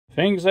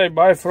Things I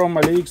buy from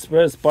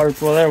AliExpress,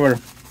 part whatever.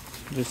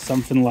 Just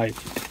something light.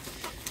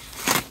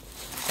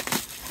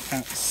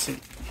 Let's see.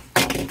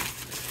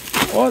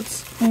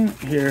 What's in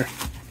here?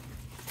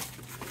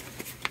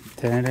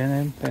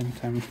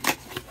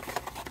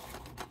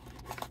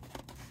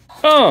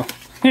 Oh,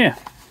 yeah.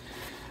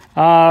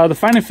 The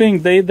funny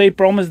thing, they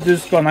promised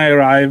this gonna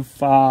arrive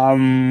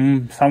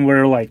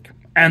somewhere like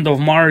end of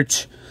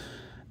March,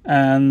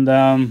 and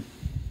it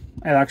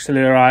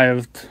actually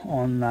arrived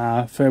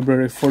on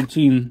February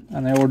 14,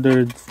 and I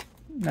ordered,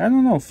 I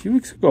don't know, a few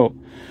weeks ago.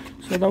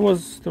 So that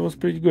was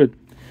pretty good.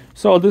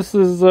 So this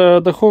is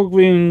the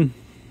Hogwing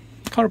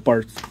car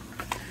parts.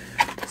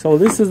 So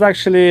this is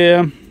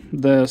actually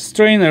the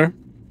strainer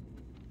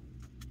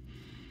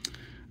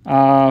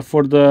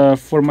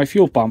for my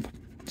fuel pump.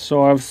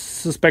 So I was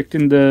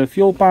suspecting the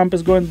fuel pump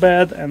is going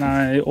bad, and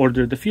I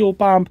ordered the fuel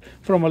pump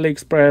from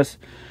AliExpress.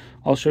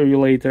 I'll show you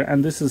later.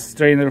 And this is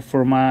strainer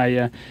for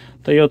my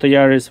Toyota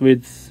Yaris.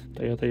 With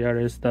Toyota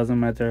Yaris, doesn't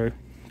matter,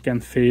 can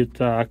fit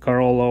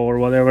Corolla or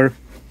whatever.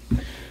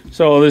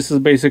 So this is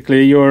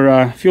basically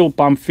your fuel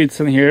pump fits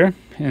in here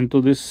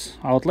into these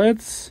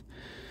outlets,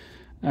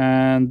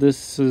 and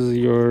this is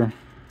your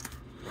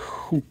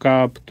hook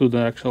up to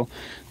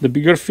the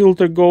bigger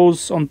filter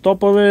goes on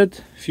top of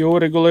it. Fuel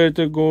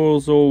regulator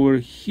goes over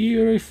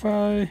here, if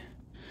I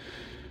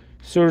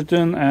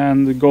certain,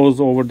 and it goes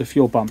over the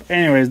fuel pump.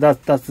 Anyways,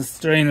 that's the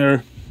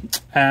strainer,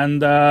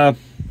 and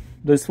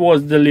this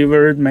was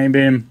delivered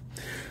maybe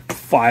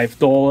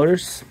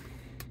 $5,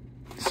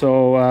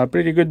 so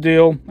pretty good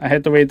deal. I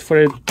had to wait for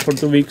it for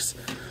 2 weeks,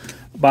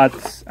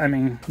 but I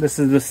mean, this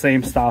is the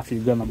same stuff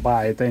you're gonna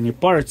buy at any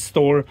parts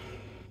store.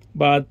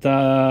 But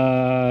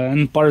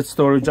in parts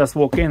store, you just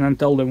walk in and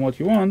tell them what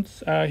you want.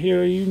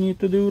 Here you need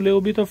to do a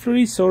little bit of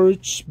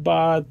research,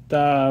 but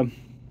I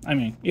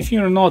mean, if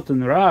you're not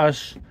in a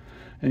rush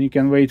and you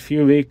can wait a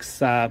few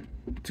weeks,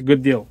 it's a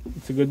good deal.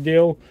 It's a good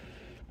deal,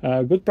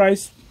 good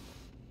price.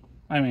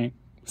 I mean,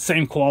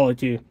 same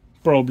quality,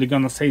 probably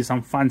gonna say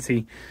some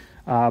fancy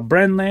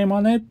brand name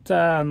on it,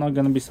 not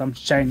gonna be some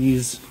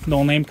Chinese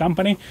no-name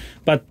company,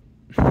 but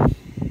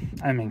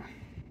I mean,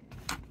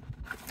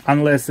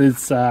 unless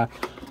it's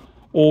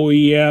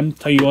OEM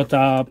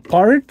Toyota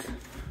part.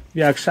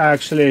 We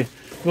actually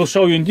will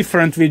show you in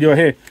different video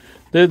here.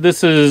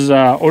 This is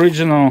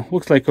original,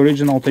 looks like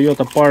original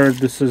Toyota part.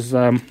 This is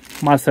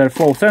mass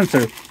airflow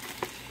sensor,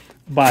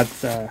 but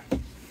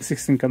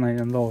 16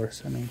 Canadian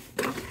dollars. I mean,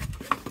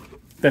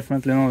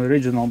 definitely not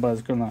original, but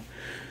it's gonna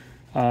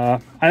I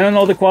don't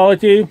know the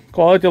quality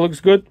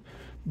looks good,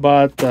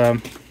 but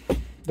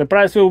the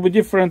price will be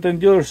different in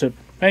dealership.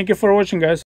 Thank you for watching, guys.